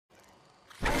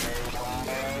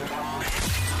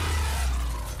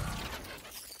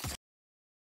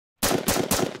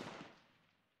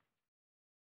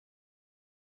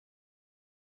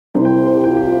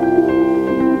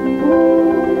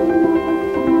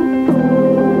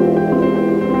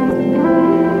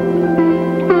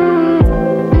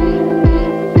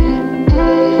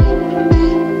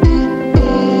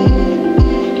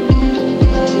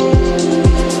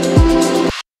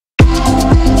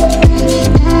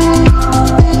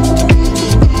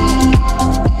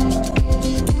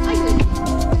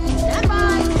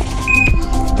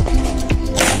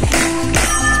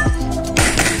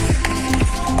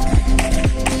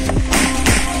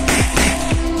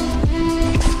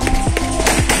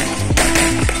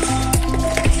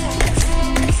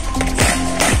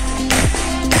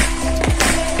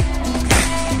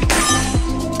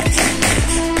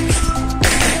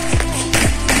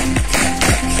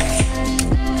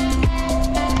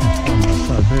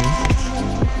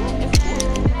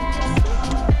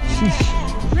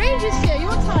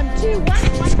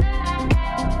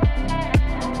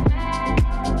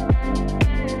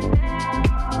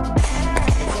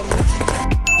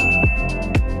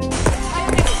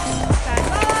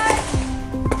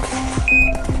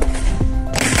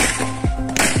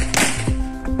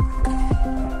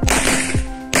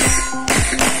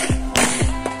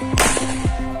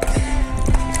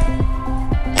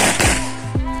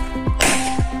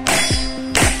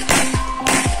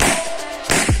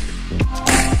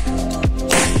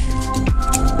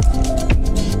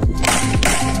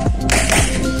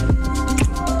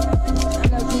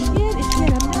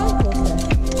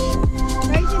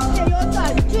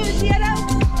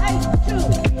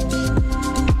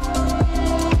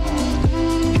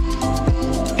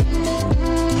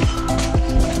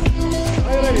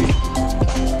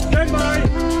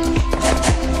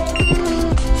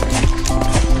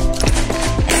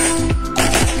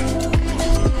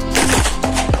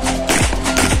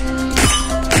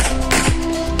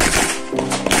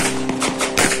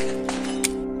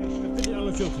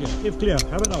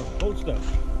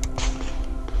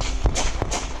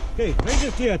Okay,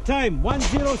 range clear. Time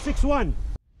 1061.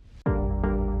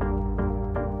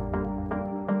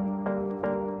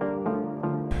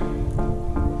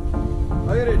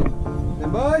 Are you ready?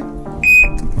 Stand by.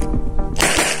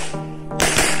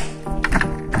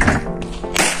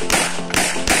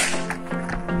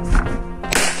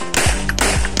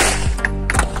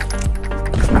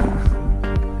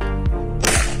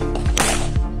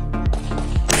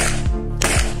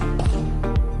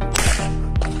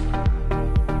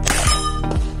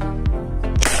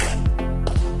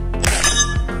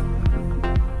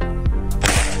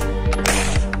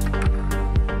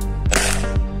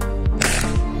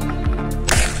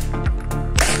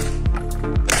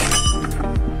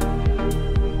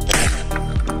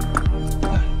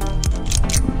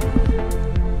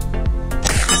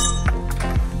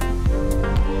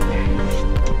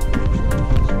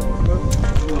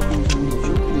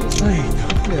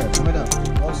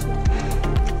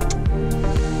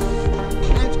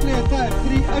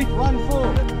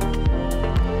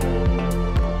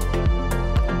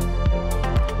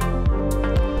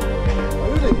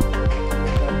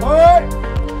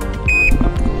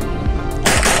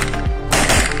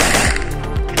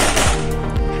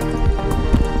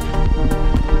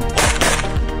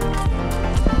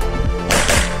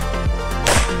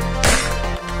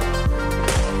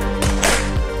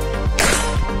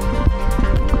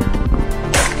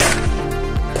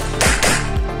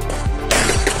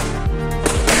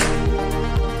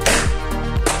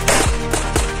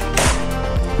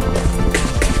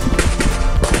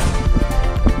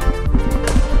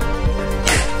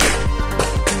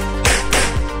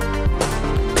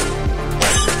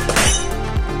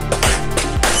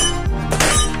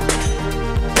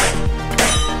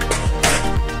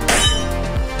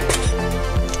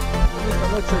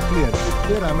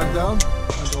 Clear, hammer down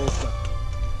and also.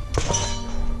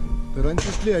 The range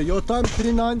is clear. Your time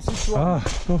 3961. Ah,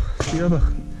 toch, jammer.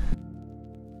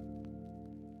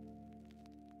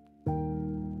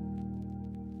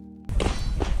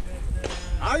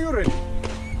 Are you ready?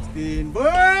 Stand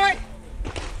by.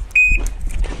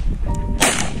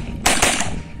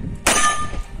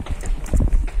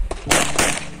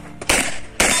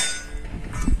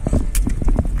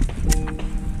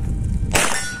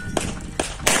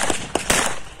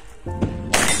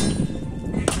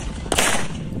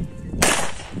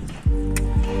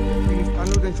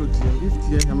 Lift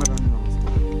here, hammer down.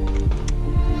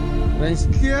 Range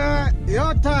clear.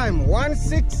 Your time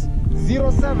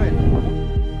 1607.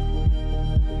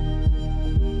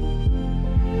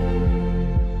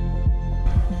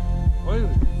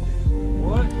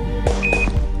 What?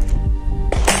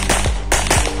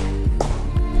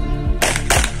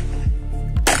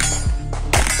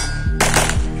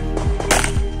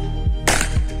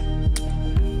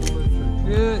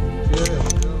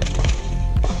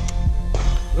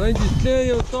 Range is clear,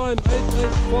 your time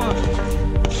 885.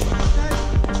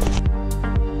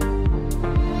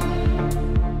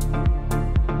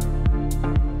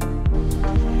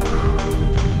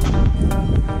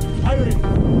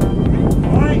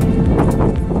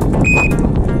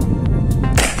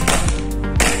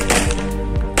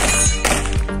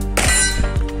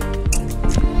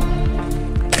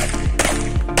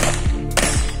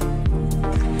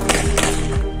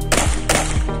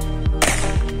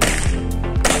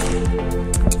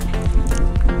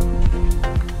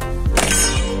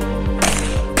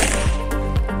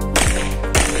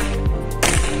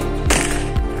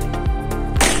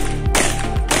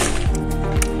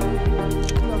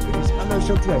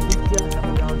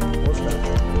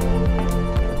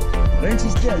 Range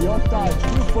is clear, your time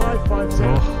 2557.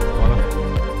 Oh, voilà.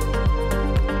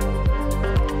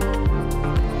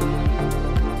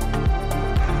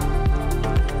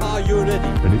 Are you ready?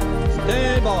 Ready?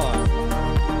 Stand by.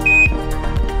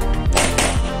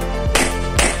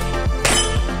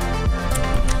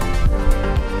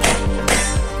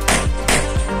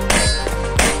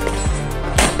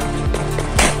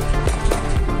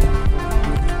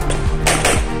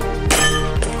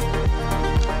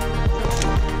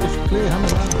 Clear, hammer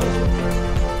down.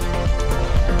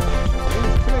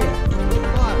 Clear.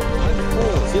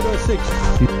 59406.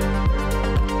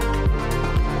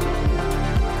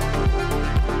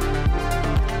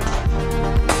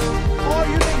 Are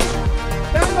you ready?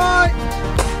 Stand by.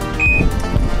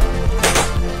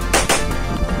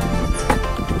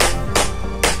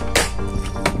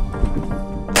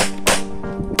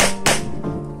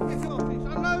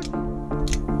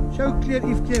 Show clear,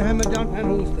 if clear, hammer down and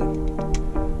holster.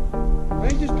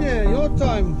 Range is clear, your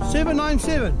time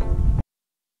 797.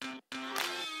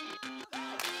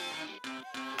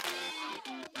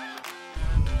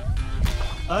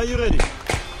 Are you ready?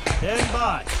 Stand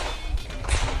by.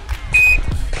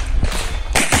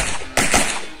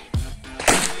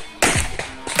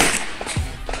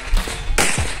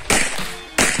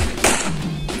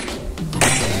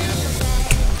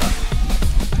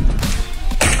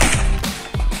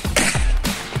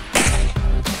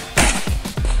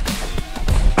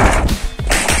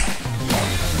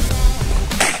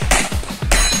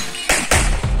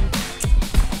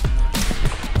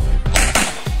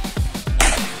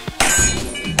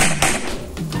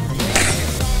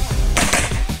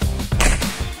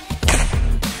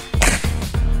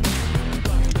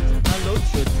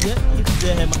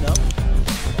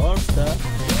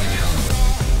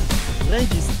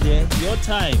 clear, your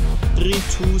time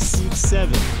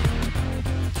 3267.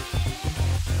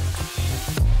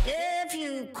 If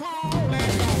you call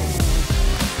and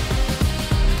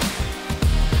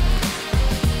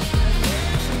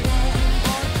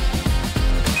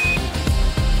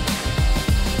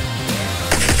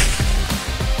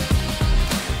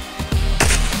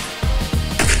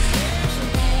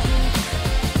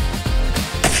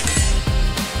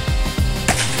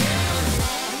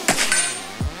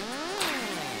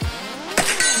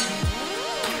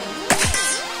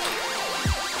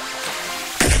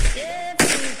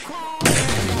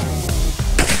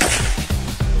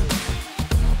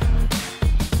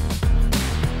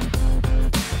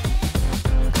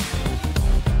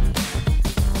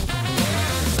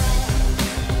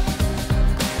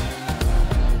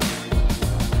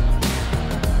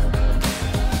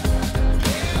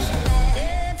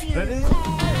Ready?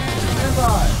 Stand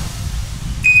by.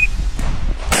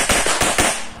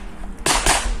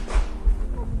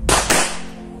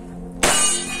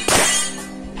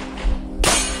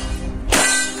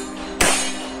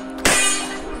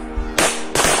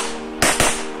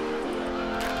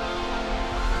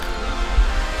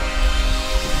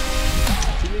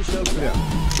 Provincial clear.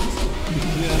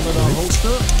 Clear hammer down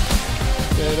holster.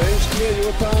 Okay, range clear,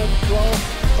 your time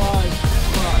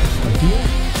 12:55. Thank you.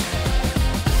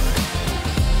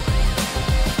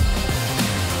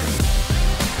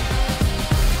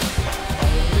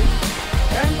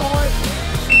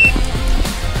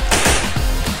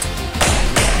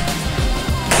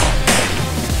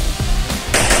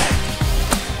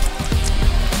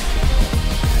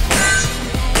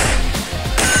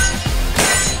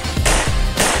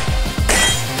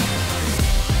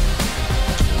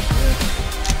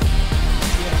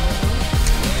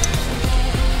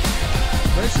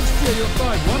 Race is clear, your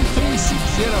time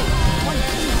 1360.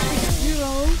 1360.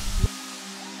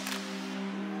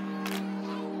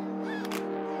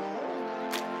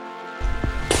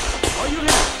 Are you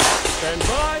ready? Stand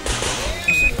by.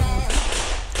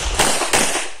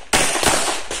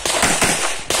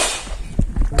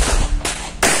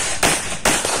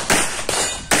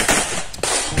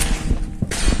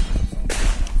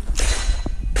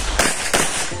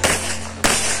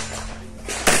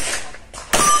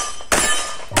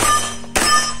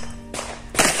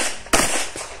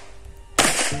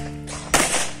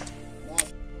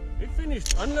 It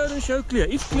finished. Unload and show clear.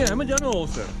 If clear, hammer down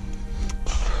holster.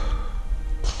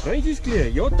 Range is clear.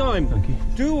 Your time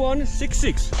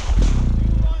 2166.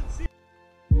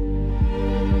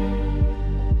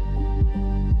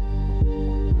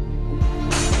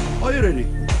 Are you ready?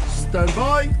 Stand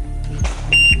by.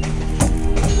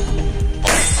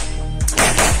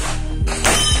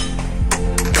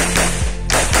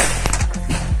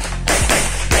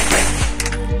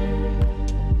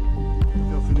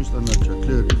 You're finished on that check.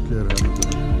 Clear, clear.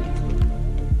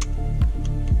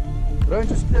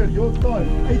 Range is clear. Your time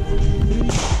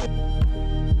 8:03.